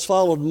Israel has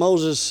followed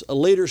Moses'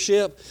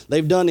 leadership.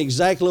 They've done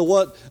exactly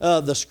what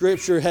the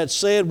Scripture had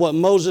said, what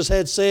Moses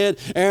had said.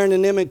 Aaron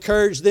and them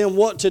encouraged them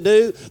what to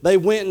do. They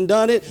went and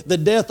done it. The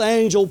death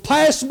angel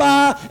passed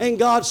by, and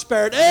God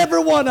spared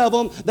every one of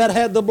them that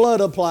had the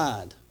blood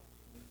applied.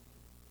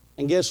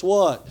 And guess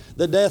what?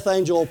 The death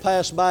angel will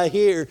pass by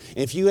here.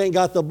 If you ain't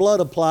got the blood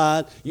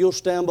applied, you'll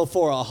stand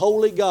before a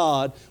holy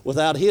God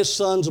without His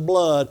Son's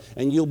blood,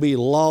 and you'll be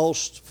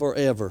lost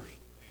forever.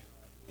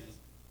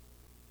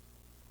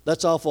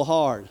 That's awful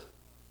hard.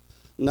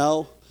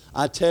 No,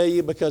 I tell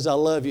you because I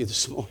love you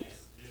this morning.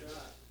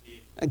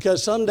 And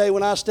because someday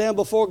when I stand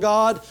before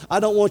God, I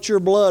don't want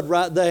your blood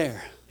right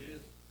there.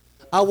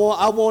 I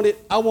want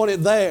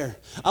it there.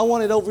 I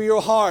want it over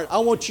your heart. I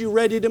want you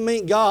ready to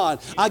meet God.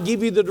 I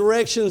give you the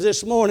directions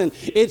this morning.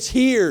 It's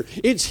here.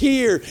 It's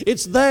here.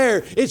 It's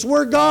there. It's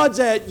where God's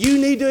at. You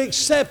need to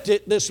accept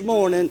it this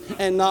morning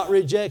and not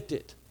reject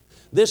it.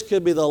 This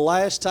could be the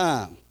last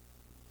time.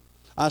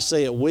 I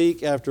say it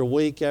week after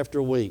week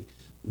after week.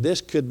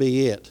 This could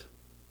be it.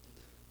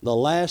 The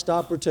last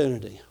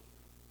opportunity.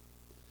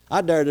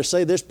 I dare to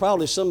say there's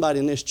probably somebody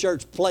in this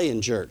church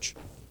playing church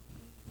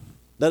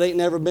that ain't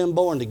never been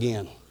born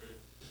again.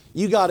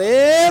 You got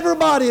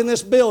everybody in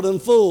this building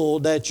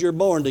fooled that you're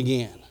born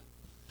again.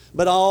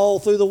 But all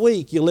through the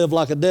week you live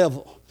like a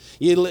devil.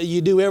 You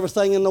do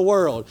everything in the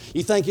world.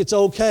 You think it's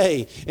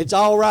okay. It's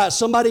all right.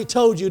 Somebody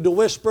told you to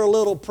whisper a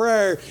little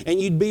prayer and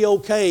you'd be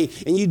okay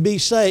and you'd be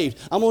saved.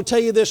 I'm going to tell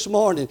you this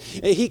morning,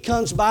 He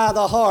comes by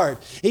the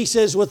heart. He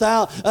says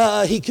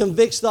He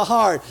convicts the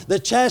heart, the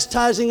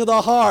chastising of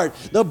the heart,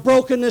 the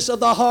brokenness of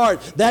the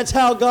heart. That's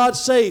how God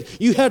saves.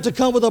 You have to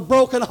come with a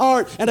broken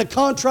heart and a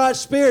contrite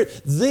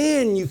spirit.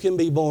 Then you can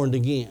be born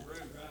again.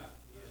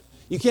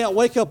 You can't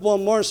wake up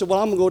one morning and say, well,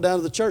 I'm going to go down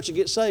to the church and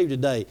get saved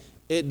today.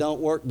 It don't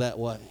work that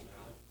way.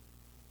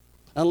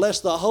 Unless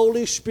the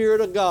Holy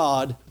Spirit of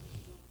God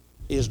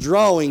is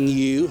drawing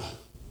you,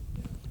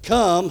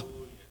 come,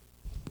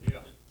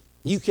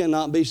 you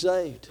cannot be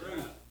saved.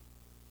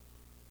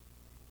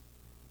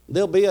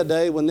 There'll be a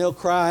day when they'll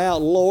cry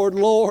out, Lord,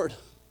 Lord,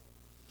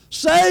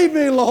 save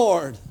me,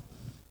 Lord.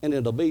 And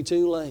it'll be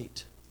too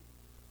late.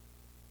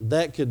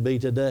 That could be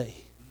today.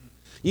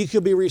 You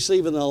could be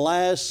receiving the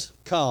last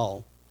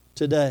call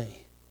today.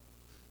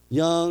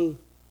 Young,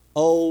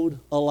 old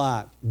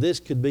alike.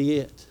 This could be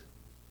it.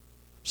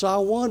 So I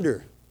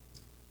wonder,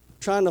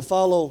 trying to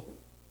follow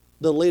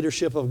the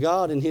leadership of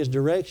God in His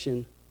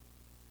direction,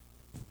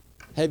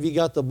 have you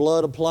got the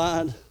blood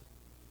applied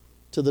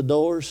to the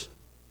doors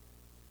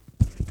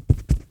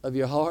of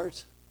your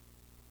heart?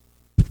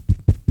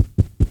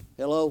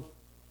 Hello?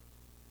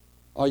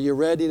 Are you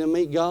ready to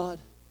meet God?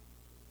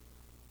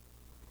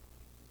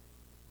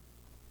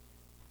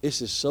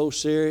 This is so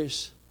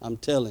serious, I'm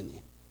telling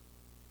you.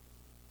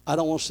 I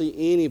don't want to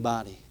see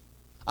anybody.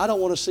 I don't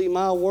want to see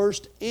my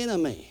worst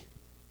enemy.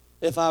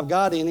 If I've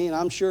got any, and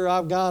I'm sure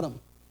I've got them,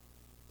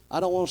 I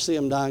don't want to see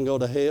them die and go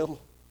to hell.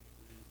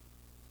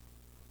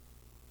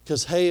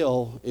 Because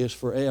hell is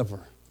forever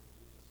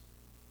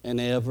and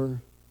ever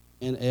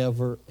and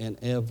ever and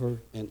ever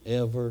and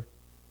ever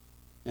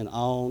and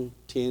on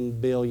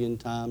 10 billion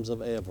times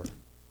of ever.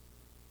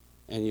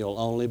 And you'll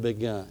only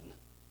begun.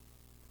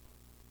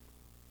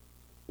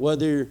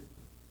 Whether,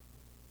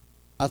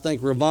 I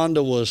think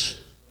Ravonda was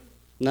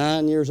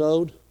 9 years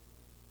old,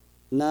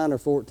 9 or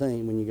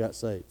 14 when you got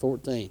saved,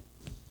 14.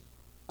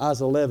 I was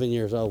 11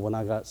 years old when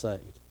I got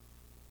saved.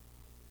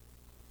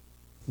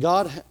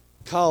 God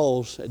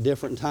calls at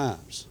different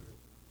times.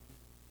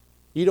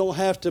 You don't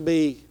have to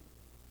be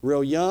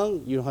real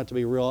young. You don't have to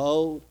be real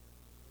old.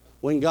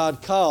 When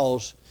God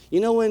calls, you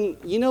know when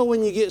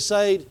you get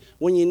saved,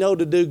 when you know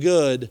to do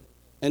good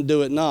and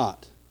do it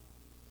not.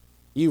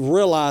 You've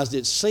realized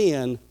it's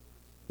sin.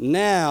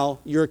 Now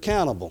you're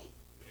accountable.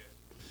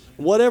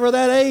 Whatever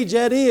that age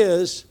that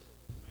is,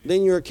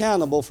 then you're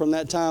accountable from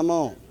that time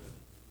on.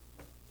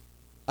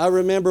 I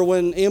remember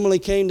when Emily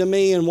came to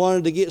me and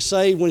wanted to get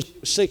saved when she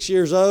was 6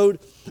 years old.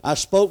 I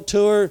spoke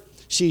to her.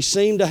 She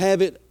seemed to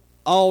have it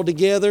all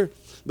together,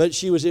 but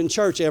she was in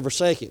church every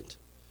second.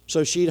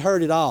 So she'd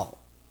heard it all.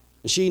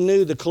 And she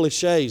knew the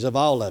cliches of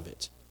all of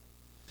it.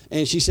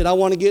 And she said, I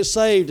want to get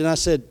saved. And I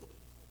said,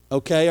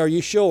 okay, are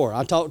you sure?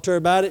 I talked to her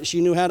about it. She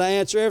knew how to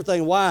answer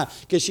everything. Why?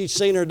 Because she'd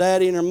seen her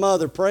daddy and her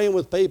mother praying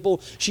with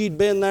people. She'd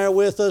been there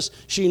with us.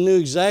 She knew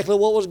exactly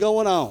what was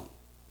going on.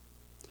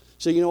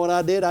 So you know what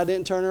I did? I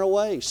didn't turn her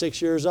away.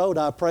 6 years old,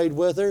 I prayed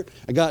with her.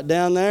 I got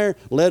down there,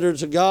 led her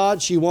to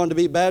God. She wanted to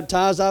be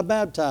baptized. I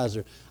baptized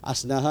her. I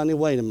said, now, honey,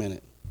 wait a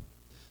minute.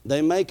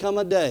 There may come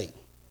a day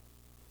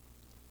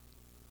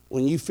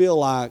when you feel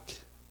like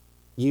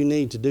you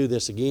need to do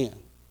this again.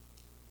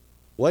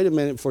 Wait a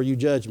minute before you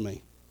judge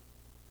me.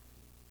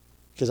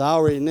 Because I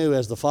already knew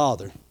as the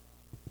father,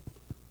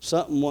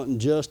 something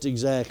wasn't just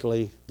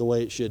exactly the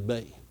way it should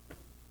be.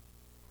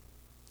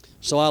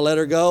 So I let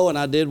her go, and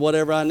I did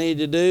whatever I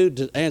needed to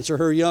do to answer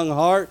her young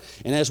heart.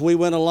 And as we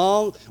went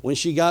along, when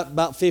she got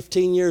about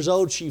 15 years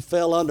old, she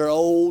fell under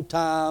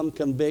old-time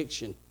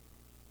conviction.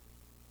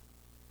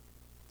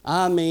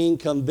 I mean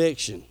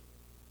conviction.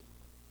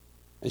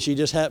 And she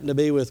just happened to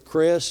be with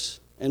Chris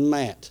and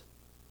Matt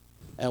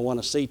at one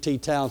of C.T.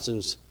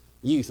 Townsend's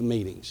youth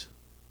meetings.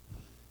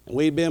 And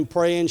we'd been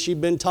praying.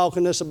 She'd been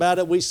talking to us about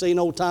it. We seen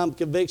old time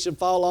conviction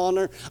fall on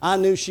her. I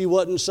knew she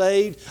wasn't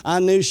saved. I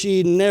knew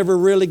she never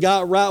really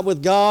got right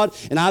with God.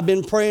 And I've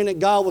been praying that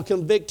God would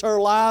convict her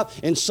life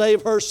and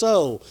save her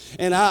soul.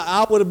 And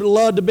I would have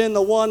loved to have been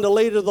the one to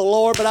lead her to the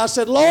Lord. But I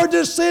said, Lord,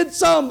 just send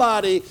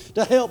somebody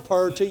to help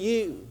her to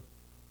you.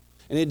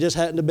 And it just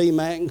happened to be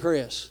Matt and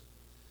Chris.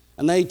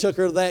 And they took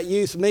her to that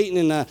youth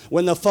meeting, and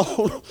when the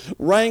phone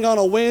rang on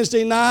a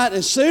Wednesday night,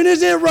 as soon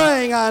as it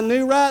rang, I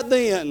knew right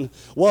then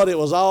what it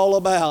was all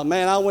about.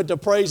 Man, I went to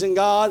praising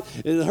God,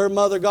 and her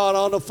mother got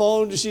on the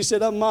phone, and she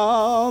said,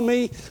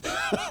 Mommy.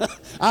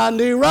 I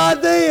knew right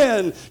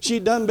then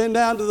she'd done been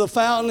down to the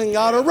fountain and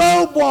got her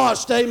robe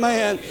washed,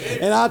 amen.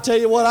 And I tell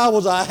you what, I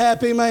was a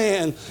happy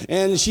man.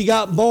 And she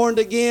got born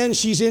again.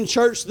 She's in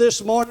church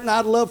this morning.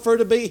 I'd love for her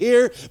to be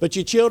here, but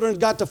your children's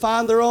got to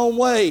find their own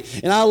way.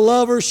 And I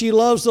love her. She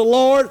loves the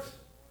Lord,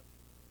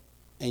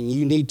 and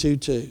you need to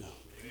too.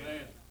 Amen.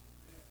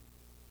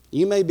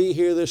 You may be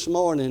here this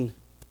morning,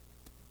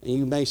 and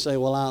you may say,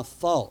 well, I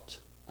thought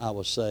I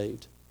was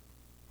saved.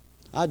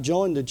 I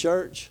joined the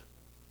church.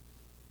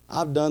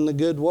 I've done the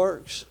good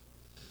works.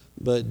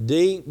 But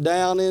deep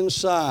down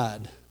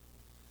inside,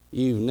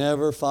 you've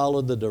never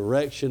followed the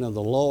direction of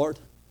the Lord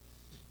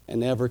and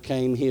never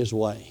came His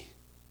way.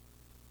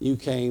 You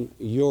came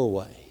your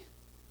way.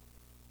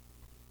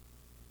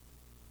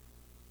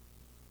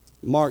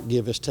 Mark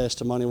gave his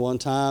testimony one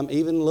time,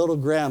 even little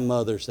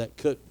grandmothers that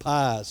cook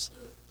pies,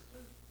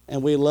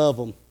 and we love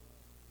them.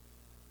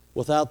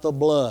 Without the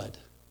blood,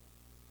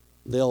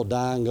 they'll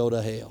die and go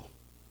to hell.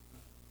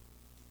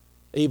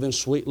 Even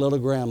sweet little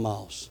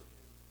grandmas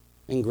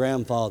and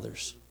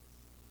grandfathers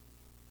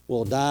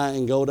will die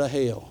and go to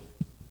hell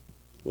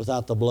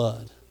without the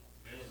blood.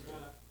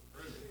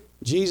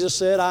 Jesus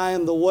said, I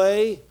am the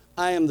way,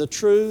 I am the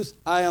truth,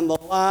 I am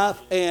the life,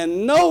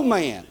 and no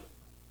man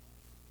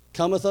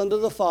cometh unto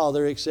the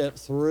Father except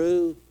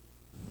through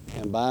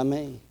and by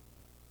me.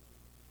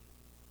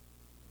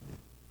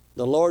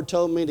 The Lord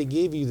told me to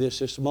give you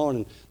this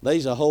morning.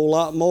 There's a whole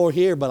lot more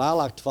here, but I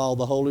like to follow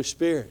the Holy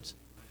Spirit.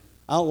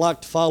 I don't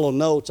like to follow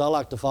notes. I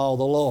like to follow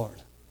the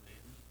Lord.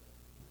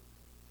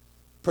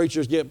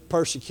 Preachers get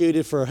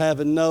persecuted for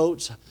having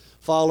notes,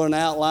 following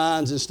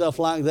outlines and stuff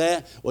like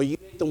that. Well, you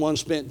ain't the one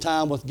spent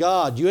time with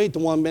God. You ain't the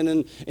one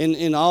been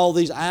in all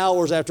these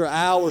hours after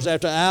hours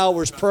after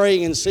hours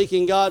praying and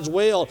seeking God's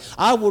will.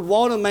 I would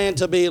want a man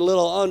to be a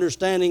little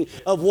understanding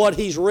of what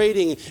he's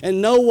reading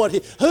and know what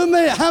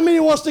how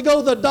many wants to go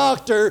to the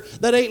doctor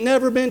that ain't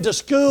never been to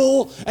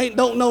school,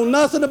 don't know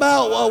nothing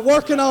about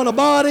working on a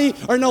body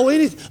or know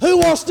anything? Who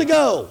wants to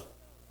go?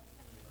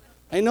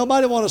 Ain't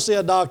nobody want to see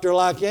a doctor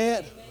like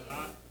that.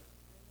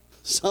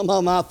 Some of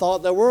them I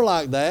thought they were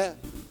like that.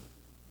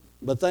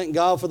 But thank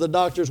God for the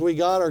doctors we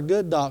got are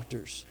good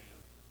doctors.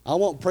 I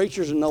want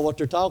preachers to know what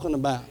they're talking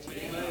about.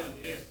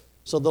 Amen.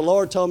 So the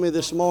Lord told me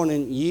this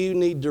morning, you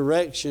need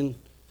direction.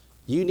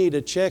 You need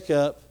a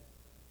checkup.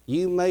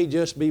 You may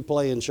just be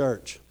playing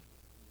church.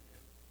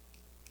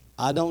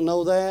 I don't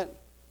know that.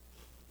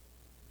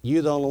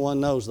 You're the only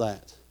one knows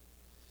that.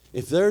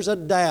 If there's a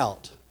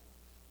doubt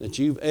that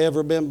you've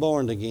ever been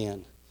born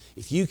again,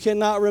 if you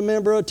cannot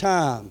remember a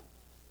time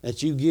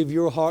that you give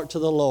your heart to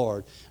the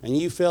Lord, and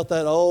you felt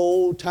that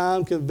old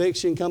time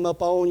conviction come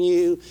up on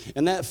you,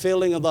 and that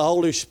feeling of the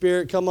Holy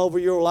Spirit come over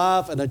your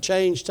life, and a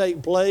change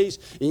take place,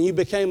 and you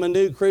became a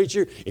new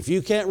creature. If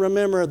you can't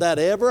remember that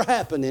ever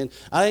happening,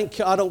 I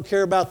don't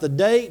care about the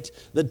date,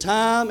 the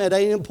time, it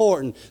ain't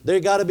important. There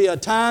got to be a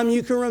time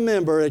you can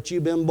remember that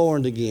you've been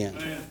born again.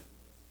 Amen.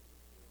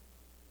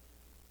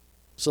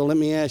 So let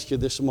me ask you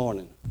this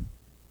morning,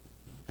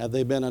 have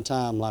there been a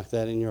time like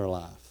that in your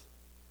life?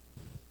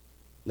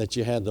 That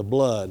you had the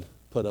blood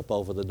put up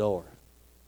over the door?